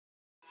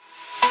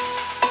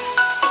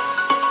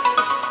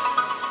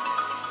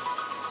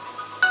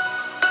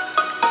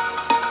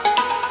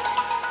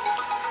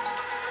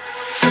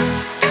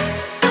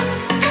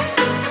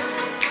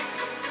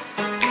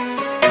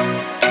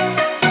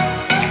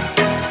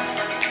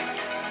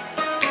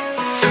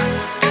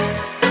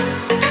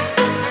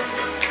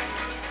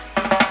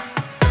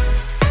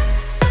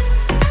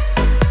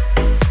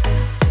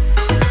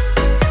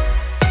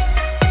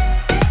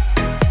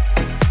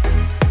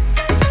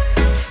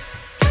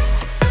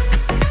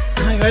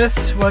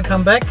guys,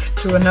 welcome back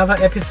to another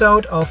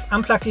episode of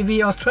Unplugged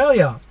EV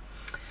Australia.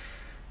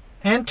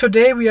 And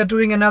today we are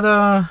doing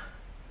another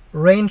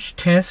range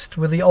test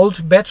with the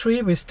old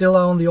battery. We still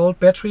are on the old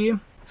battery,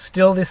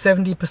 still the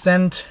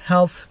 70%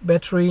 health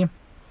battery.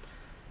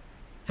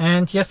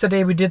 And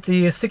yesterday we did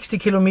the 60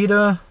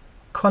 kilometer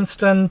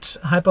constant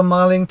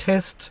hypermiling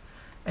test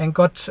and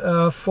got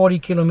 40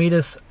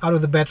 kilometers out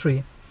of the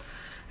battery.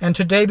 And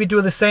today we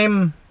do the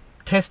same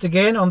test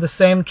again on the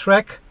same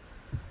track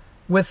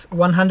with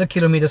 100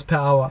 kilometers per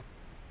hour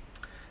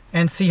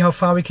and see how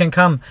far we can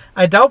come.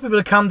 I doubt we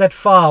will come that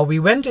far. We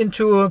went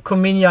into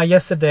Cominia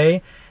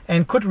yesterday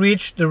and could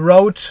reach the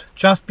road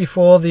just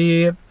before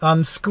the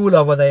school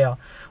over there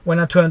when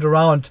I turned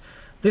around.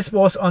 This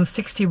was on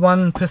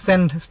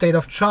 61% state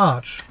of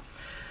charge.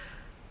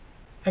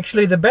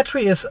 Actually the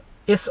battery is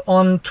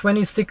on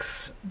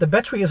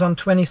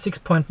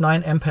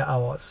 26.9 ampere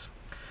hours.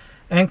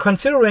 And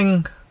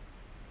considering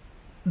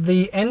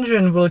the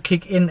engine will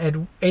kick in at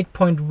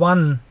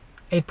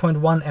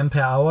 8.1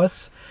 ampere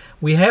hours,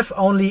 we have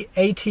only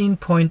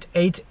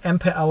 18.8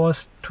 ampere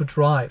hours to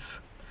drive.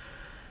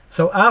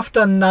 So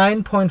after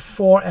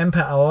 9.4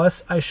 ampere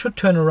hours I should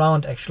turn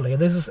around. Actually,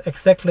 this is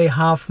exactly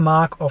half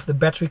mark of the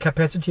battery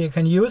capacity I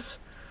can use.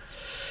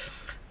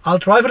 I'll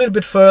drive a little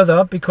bit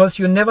further because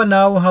you never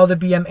know how the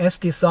BMS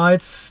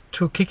decides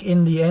to kick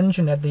in the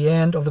engine at the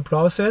end of the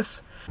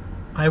process.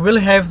 I will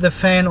have the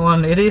fan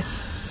on. It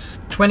is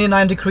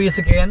 29 degrees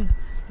again,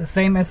 the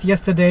same as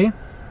yesterday.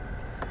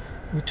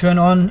 We turn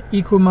on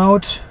eco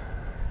mode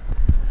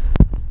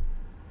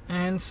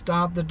and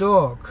start the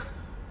dog.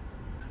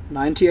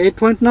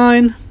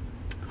 98.9.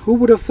 Who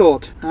would have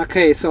thought?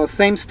 Okay, so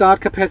same start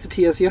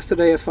capacity as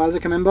yesterday as far as I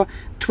can remember.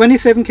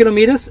 27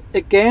 kilometers,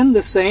 again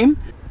the same.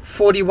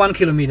 41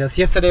 kilometers.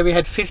 Yesterday we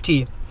had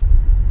 50.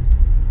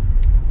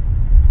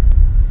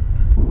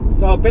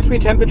 So battery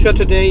temperature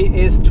today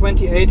is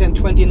 28 and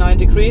 29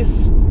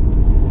 degrees.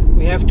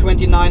 We have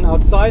 29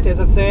 outside, as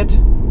I said.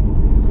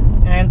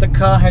 And the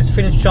car has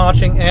finished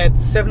charging at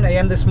 7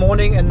 AM this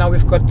morning, and now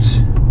we've got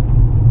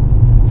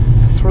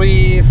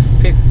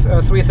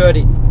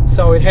 3:30.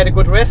 So it had a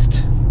good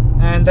rest,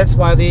 and that's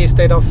why the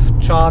state of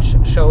charge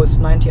shows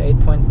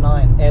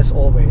 98.9 as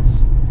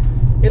always.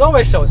 It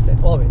always shows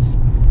that, always.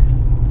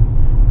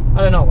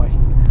 I don't know why.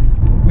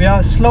 We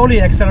are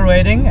slowly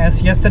accelerating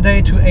as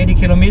yesterday to 80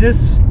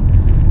 kilometers.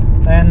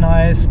 Then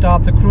I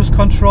start the cruise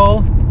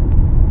control.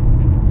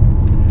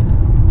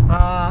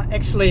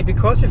 Actually,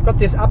 because we've got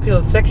this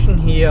uphill section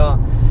here,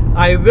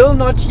 I will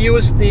not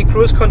use the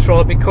cruise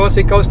control because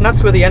it goes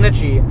nuts with the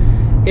energy.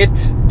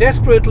 It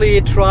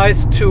desperately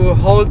tries to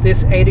hold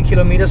this 80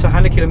 kilometers or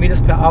 100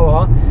 kilometers per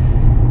hour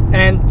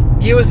and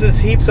uses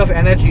heaps of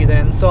energy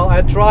then. So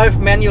I drive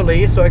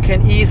manually so I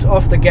can ease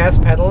off the gas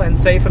pedal and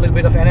save a little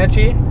bit of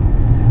energy.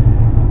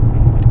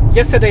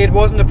 Yesterday it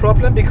wasn't a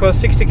problem because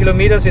 60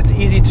 kilometers it's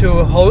easy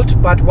to hold,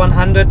 but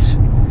 100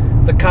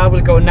 the car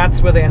will go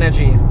nuts with the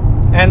energy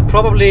and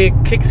probably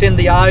kicks in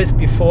the eyes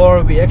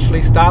before we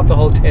actually start the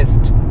whole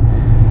test.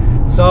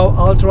 So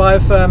I'll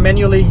drive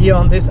manually here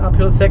on this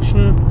uphill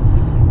section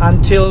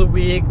until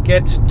we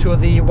get to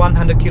the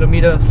 100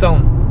 kilometer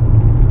zone,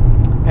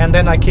 and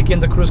then I kick in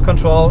the cruise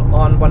control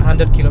on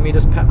 100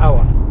 kilometers per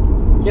hour.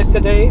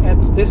 Yesterday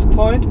at this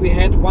point we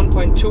had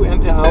 1.2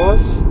 ampere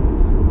hours.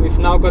 We've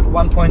now got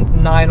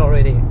 1.9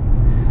 already.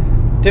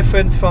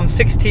 Difference from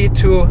 60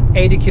 to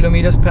 80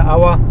 kilometers per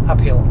hour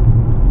uphill.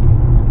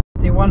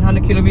 The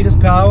 100 kilometers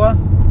per hour,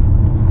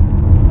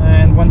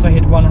 and once I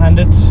hit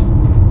 100,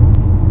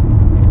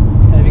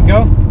 there we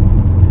go.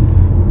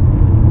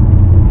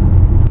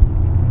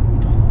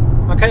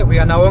 Okay, we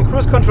are now on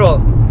cruise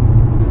control.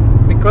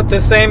 We got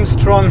the same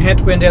strong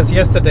headwind as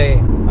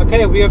yesterday.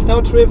 Okay, we have now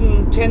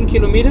driven 10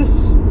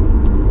 kilometers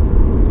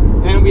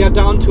and we are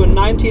down to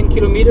 19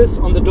 kilometers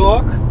on the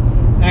dog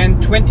and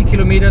 20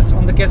 kilometers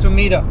on the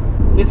gasometer.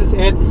 This is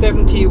at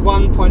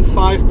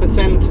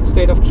 71.5%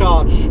 state of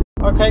charge.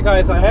 Okay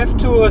guys, I have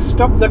to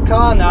stop the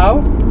car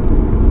now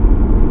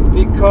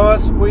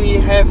because we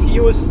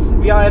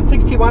are at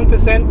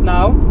 61%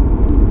 now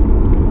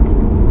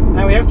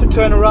and we have to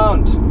turn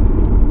around.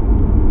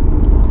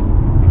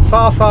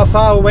 Far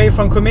away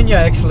from Cominia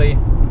actually.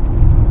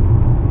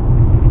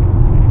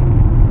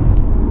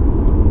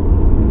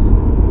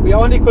 We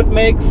only could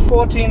make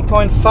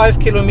 14.5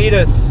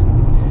 kilometers.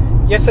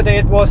 Yesterday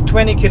it was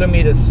 20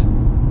 kilometers.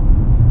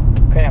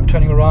 Okay, I'm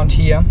turning around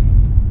here.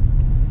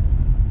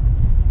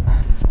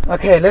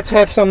 Okay, let's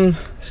have some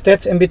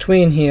stats in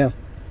between here.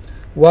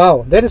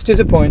 Wow, that is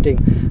disappointing.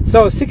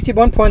 So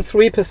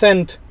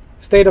 61.3%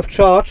 state of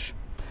charge,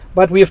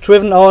 but we've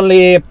driven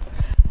only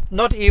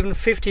not even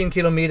 15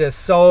 kilometers,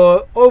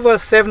 so over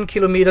 7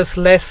 kilometers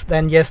less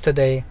than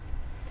yesterday.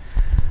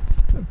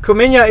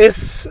 Cominia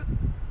is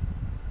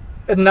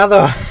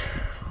another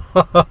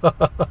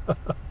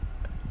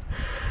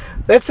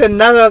that's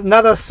another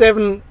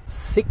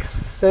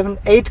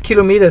 8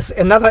 kilometers,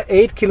 another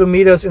 8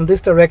 kilometers in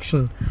this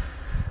direction.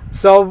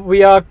 So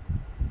we are,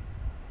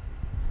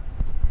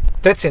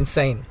 that's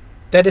insane.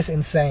 That is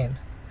insane.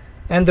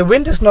 And the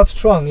wind is not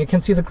strong. You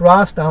can see the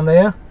grass down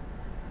there.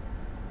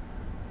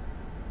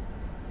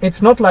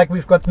 It's not like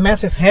we've got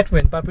massive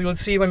headwind, but we will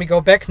see when we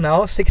go back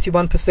now.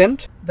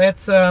 61%.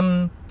 That's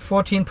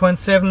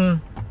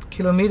 14.7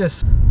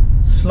 kilometers.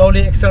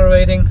 Slowly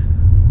accelerating.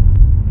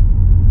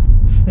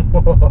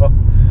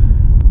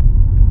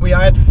 We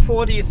are at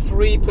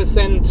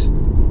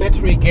 43%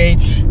 battery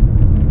gauge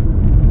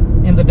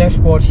in the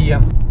dashboard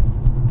here.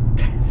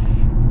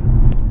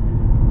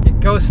 It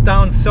goes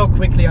down so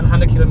quickly on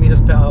 100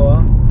 kilometers per hour.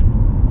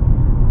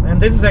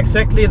 And this is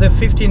exactly the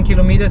 15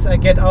 kilometers I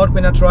get out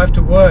when I drive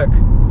to work.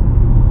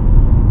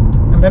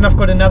 And then I've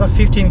got another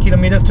 15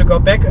 kilometers to go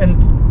back and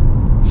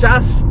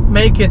just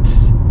make it.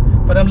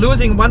 But I'm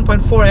losing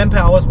 1.4 ampere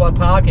hours while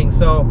parking,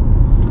 so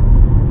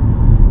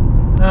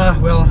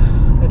well,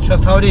 that's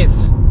just how it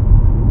is.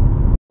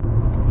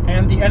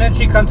 And the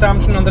energy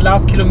consumption on the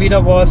last kilometer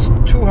was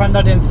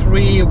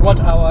 203 watt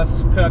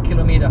hours per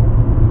kilometer.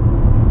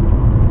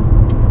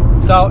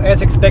 So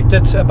as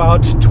expected,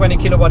 about 20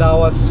 kilowatt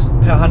hours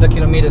per 100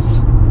 kilometers.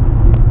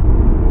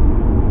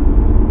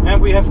 And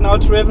we have now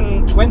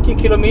driven 20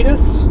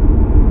 kilometers,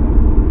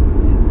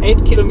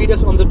 8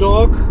 kilometers on the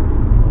dog,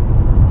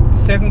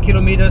 7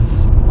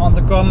 kilometers on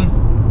the GOM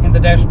in the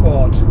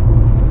dashboard,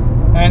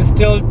 and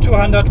still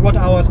 200 watt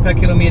hours per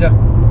kilometer.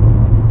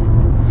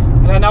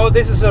 And I know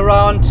this is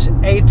around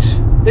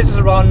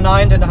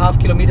 9.5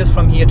 kilometers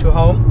from here to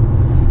home,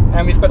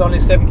 and we've got only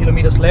 7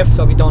 kilometers left,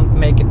 so we don't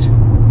make it.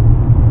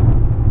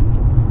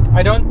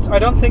 I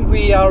don't think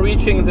we are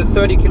reaching the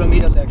 30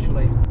 kilometers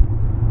actually.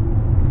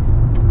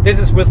 This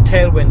is with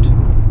tailwind.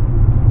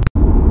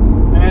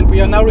 And we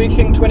are now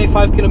reaching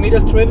 25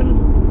 kilometers driven,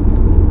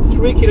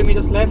 3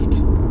 kilometers left,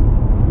 2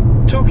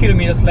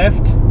 kilometers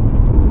left.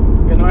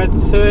 We're now at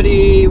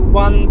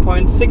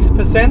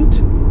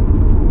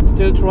 31.6%,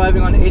 still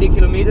driving on 80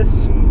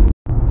 kilometers.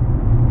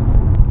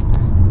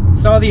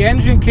 So the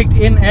engine kicked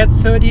in at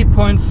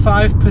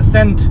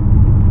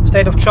 30.5%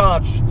 state of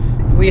charge.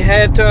 We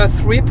had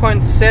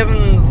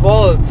 3.7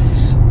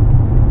 volts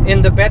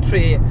in the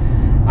battery.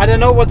 I don't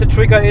know what the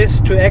trigger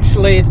is to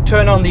actually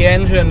turn on the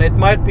engine. It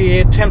might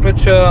be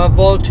temperature,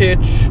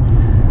 voltage,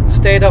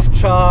 state of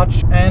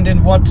charge, and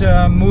in what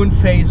moon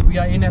phase we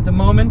are in at the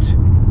moment.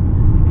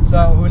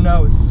 So who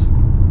knows.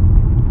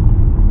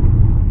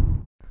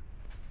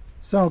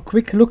 So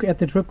quick look at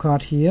the trip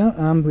card here.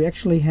 We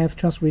actually have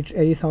just reached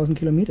 80,000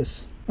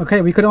 kilometers.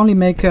 Okay, we could only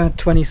make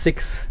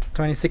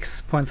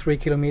 26.3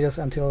 kilometers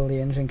until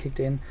the engine kicked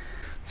in.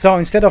 So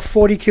instead of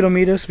 40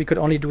 kilometers, we could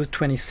only do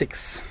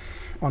 26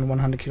 on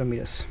 100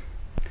 kilometers.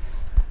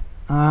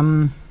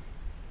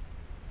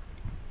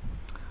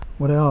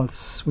 What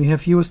else? We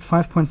have used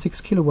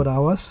 5.6 kilowatt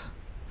hours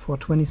for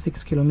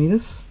 26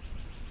 kilometers.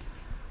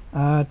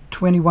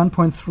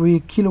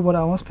 21.3 kilowatt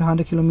hours per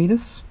 100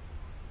 kilometers.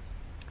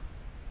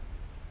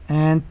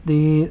 And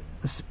the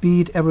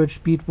average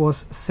speed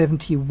was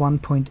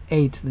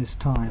 71.8 this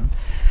time.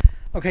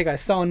 Okay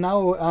guys, so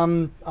now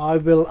I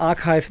will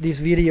archive these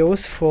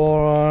videos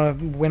for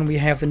when we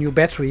have the new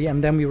battery,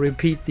 and then we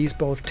repeat these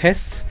both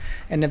tests,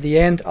 and at the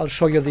end I'll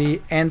show you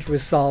the end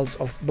results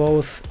of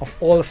all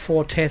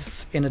 4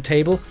 tests in a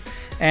table,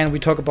 and we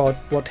talk about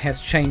what has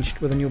changed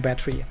with the new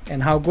battery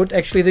and how good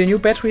actually the new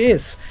battery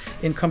is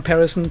in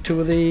comparison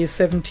to the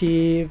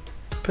 70%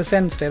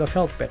 state of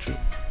health battery.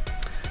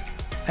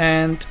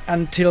 And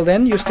until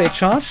then, you stay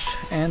charged,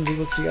 and we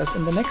will see us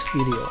in the next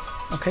video.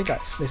 Okay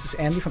guys, this is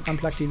Andy from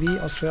Unplugged TV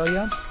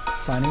Australia,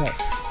 signing off.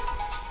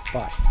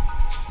 Bye.